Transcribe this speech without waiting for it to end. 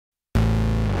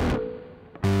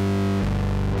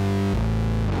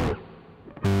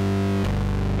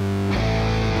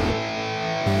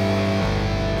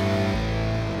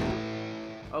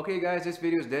Okay guys, this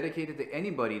video is dedicated to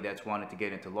anybody that's wanted to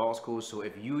get into law school. So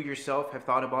if you yourself have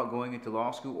thought about going into law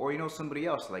school, or you know somebody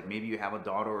else, like maybe you have a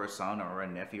daughter or a son or a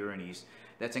nephew or a niece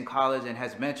that's in college and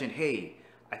has mentioned, hey,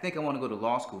 I think I want to go to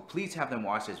law school, please have them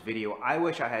watch this video. I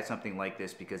wish I had something like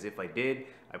this, because if I did,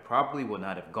 I probably would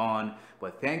not have gone.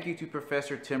 But thank you to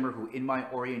Professor Timmer, who in my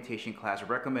orientation class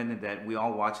recommended that we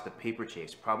all watch The Paper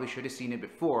Chase. Probably should have seen it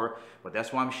before, but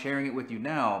that's why I'm sharing it with you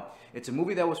now. It's a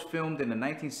movie that was filmed in the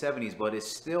 1970s, but is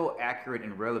still accurate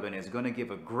and relevant. It's going to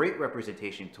give a great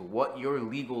representation to what your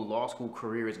legal law school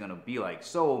career is going to be like.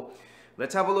 So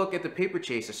let's have a look at The Paper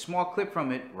Chase, a small clip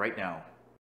from it right now.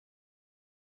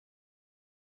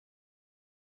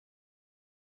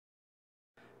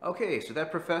 Okay, so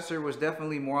that professor was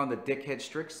definitely more on the dickhead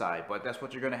strict side, but that's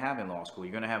what you're going to have in law school.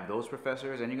 You're going to have those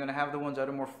professors, and you're going to have the ones that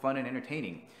are more fun and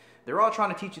entertaining. They're all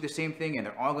trying to teach you the same thing, and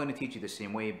they're all going to teach you the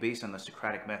same way based on the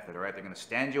Socratic method, all right? They're going to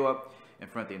stand you up in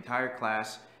front of the entire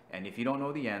class, and if you don't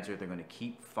know the answer, they're going to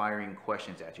keep firing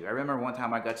questions at you. I remember one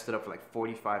time I got stood up for like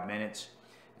 45 minutes,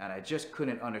 and I just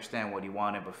couldn't understand what he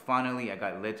wanted, but finally I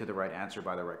got led to the right answer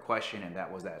by the right question, and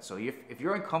that was that. So if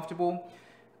you're uncomfortable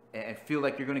and feel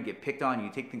like you're going to get picked on,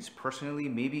 you take things personally,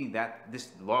 maybe this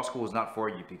law school is not for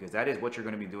you, because that is what you're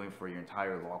going to be doing for your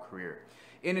entire law career.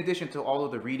 In addition to all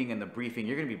of the reading and the briefing,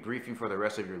 you're going to be briefing for the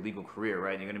rest of your legal career,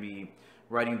 right? You're going to be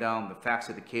writing down the facts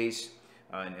of the case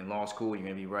in law school. You're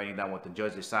going to be writing down what the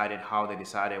judge decided, how they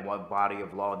decided, what body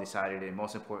of law decided, and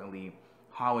most importantly,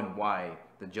 how and why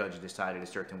the judge decided a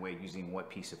certain way using what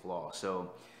piece of law.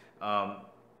 So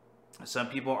some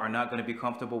people are not going to be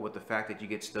comfortable with the fact that you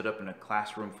get stood up in a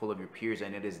classroom full of your peers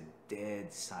and it is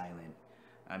dead silent.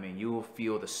 I mean, you will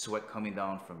feel the sweat coming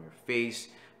down from your face,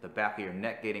 the back of your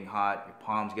neck getting hot, your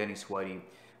palms getting sweaty.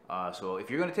 So if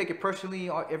you're going to take it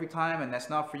personally every time and that's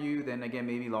not for you, then again,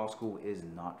 maybe law school is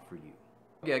not for you.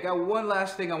 Okay, I got one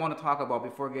last thing I want to talk about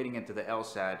before getting into the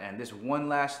LSAT, and this one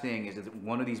last thing is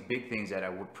one of these big things that I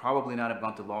would probably not have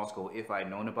gone to law school if I'd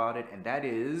known about it, and that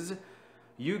is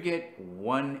you get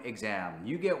one exam,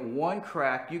 you get one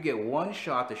crack, you get one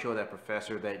shot to show that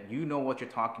professor that you know what you're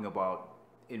talking about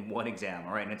in one exam,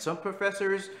 all right? And some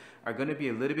professors are going to be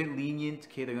a little bit lenient,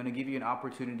 okay? They're going to give you an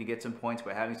opportunity to get some points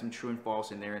by having some true and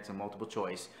false in there and some multiple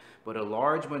choice. But a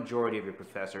large majority of your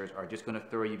professors are just going to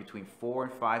throw you between 4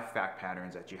 and 5 fact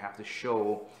patterns that you have to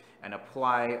show and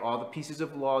apply all the pieces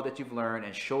of law that you've learned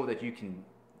and show that you can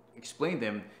explain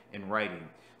them in writing.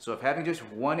 So if having just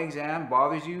one exam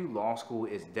bothers you, law school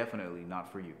is definitely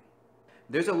not for you.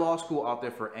 There's a law school out there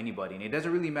for anybody, and it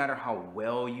doesn't really matter how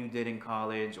well you did in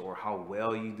college or how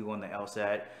well you do on the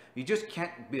LSAT. You just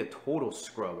can't be a total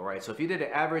scrub, all right? So if you did an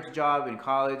average job in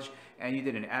college and you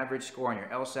did an average score on your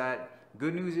LSAT,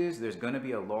 good news is there's going to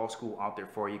be a law school out there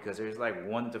for you, because there's like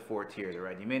 1 to 4 tiers, all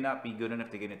right? You may not be good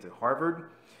enough to get into Harvard,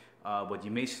 but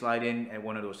you may slide in at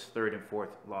one of those 3rd and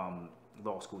 4th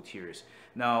law school tiers.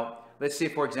 Now, let's say,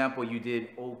 for example, you did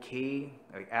okay,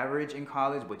 like average in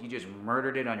college, but you just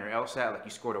murdered it on your LSAT, like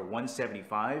you scored a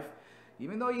 175.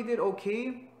 Even though you did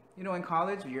okay, you know, in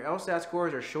college, your LSAT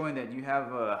scores are showing that you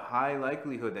have a high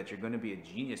likelihood that you're going to be a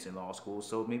genius in law school.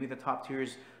 So maybe the top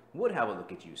tiers would have a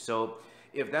look at you. So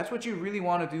if that's what you really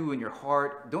want to do in your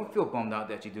heart, don't feel bummed out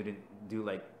that you didn't do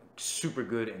like super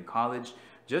good in college.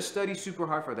 Just study super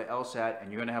hard for the LSAT,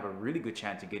 and you're going to have a really good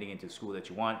chance of getting into the school that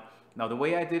you want. Now, the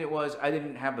way I did it was I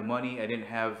didn't have the money. I didn't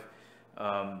have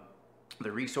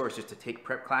the resources to take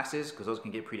prep classes, because those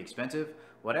can get pretty expensive.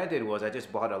 What I did was I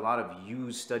just bought a lot of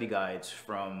used study guides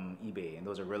from eBay, and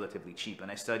those are relatively cheap.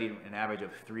 And I studied an average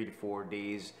of 3 to 4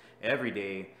 days every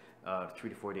day, 3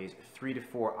 to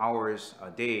 4 hours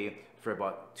a day for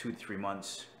about 2 to 3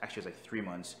 months. Actually, it was like 3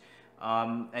 months.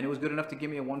 And it was good enough to give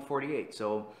me a 148.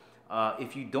 So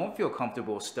if you don't feel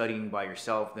comfortable studying by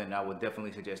yourself, then I would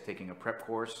definitely suggest taking a prep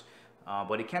course.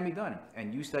 But it can be done,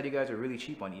 and used study guides are really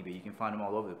cheap on eBay. You can find them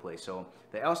all over the place. So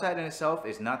the LSAT in itself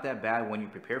is not that bad when you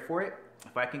prepare for it.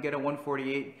 If I can get a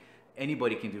 148,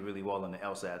 anybody can do really well on the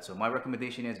LSAT. So my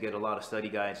recommendation is get a lot of study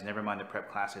guides, never mind the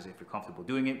prep classes if you're comfortable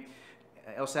doing it.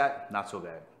 LSAT, not so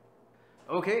bad.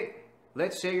 Okay.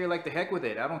 Let's say you're like, the heck with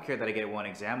it. I don't care that I get one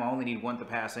exam. I only need one to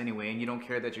pass anyway. And you don't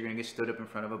care that you're going to get stood up in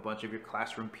front of a bunch of your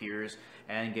classroom peers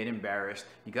and get embarrassed.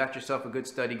 You got yourself a good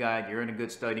study guide. You're in a good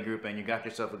study group, and you got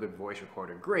yourself a good voice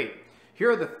recorder. Great.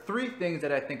 Here are the 3 things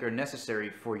that I think are necessary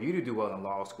for you to do well in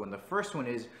law school. And the first one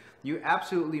is you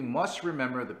absolutely must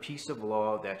remember the piece of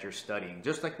law that you're studying.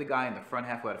 Just like the guy in the front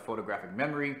half who had a photographic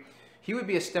memory, he would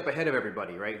be a step ahead of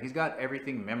everybody, right? He's got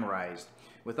everything memorized.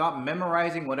 Without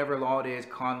memorizing whatever law it is,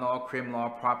 con law, crim law,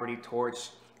 property,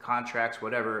 torts, contracts,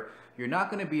 whatever, you're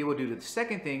not going to be able to do the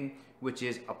second thing, which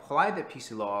is apply that piece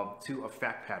of law to a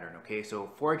fact pattern, okay? So,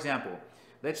 for example,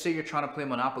 let's say you're trying to play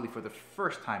Monopoly for the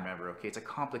first time ever, okay? It's a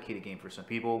complicated game for some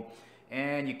people,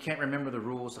 and you can't remember the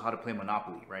rules to how to play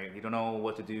Monopoly, right? You don't know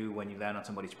what to do when you land on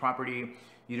somebody's property.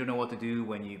 You don't know what to do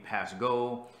when you pass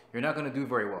go. You're not going to do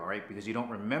very well, right? Because you don't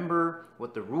remember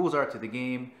what the rules are to the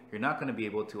game. You're not going to be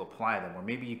able to apply them. Or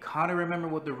maybe you kind of remember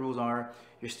what the rules are.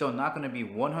 You're still not going to be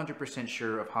 100%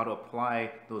 sure of how to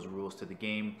apply those rules to the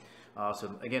game.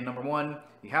 So again, number one,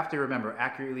 you have to remember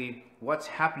accurately what's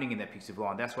happening in that piece of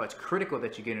law. And that's why it's critical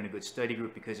that you get in a good study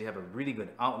group, because you have a really good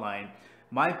outline.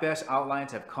 My best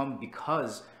outlines have come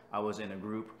because I was in a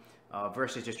group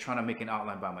versus just trying to make an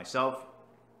outline by myself.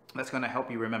 That's going to help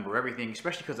you remember everything,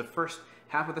 especially because the first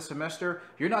half of the semester,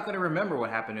 you're not going to remember what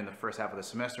happened in the first half of the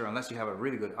semester unless you have a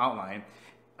really good outline.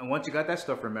 And once you got that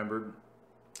stuff remembered,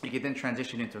 you can then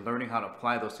transition into learning how to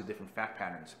apply those to different fact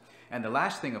patterns. And the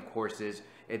last thing, of course, is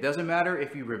it doesn't matter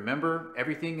if you remember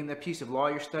everything in the piece of law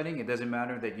you're studying. It doesn't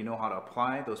matter that you know how to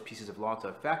apply those pieces of law to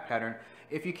a fact pattern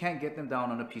if you can't get them down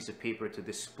on a piece of paper to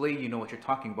display you know what you're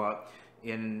talking about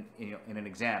in an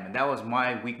exam. And that was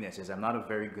my weakness, is I'm not a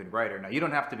very good writer. Now, you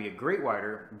don't have to be a great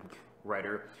writer.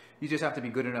 You just have to be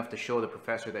good enough to show the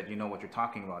professor that you know what you're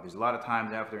talking about. There's a lot of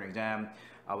times after an exam,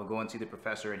 I would go and see the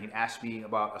professor and he'd ask me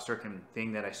about a certain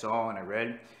thing that I saw and I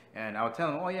read, and I would tell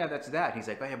him, oh yeah, that's that. He's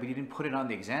like, oh yeah, but you didn't put it on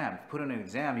the exam. If you put it on an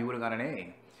exam, you would have got an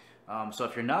A. So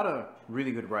if you're not a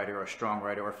really good writer or a strong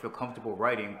writer or feel comfortable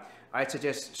writing, I'd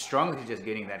strongly suggest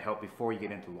getting that help before you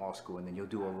get into law school, and then you'll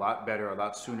do a lot better, a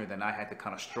lot sooner than I had to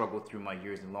kind of struggle through my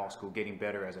years in law school, getting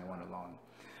better as I went along.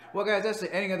 Well guys, that's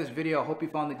the ending of this video. I hope you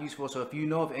found it useful. So if you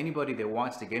know of anybody that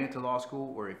wants to get into law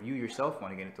school, or if you yourself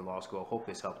want to get into law school, I hope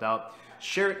this helped out.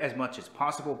 Share it as much as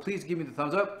possible. Please give me the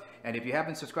thumbs up. And if you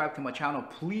haven't subscribed to my channel,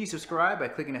 please subscribe by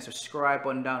clicking that subscribe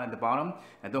button down at the bottom.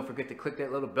 And don't forget to click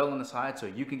that little bell on the side so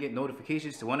you can get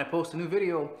notifications to when I post a new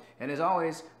video. And as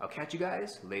always, I'll catch you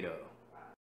guys later.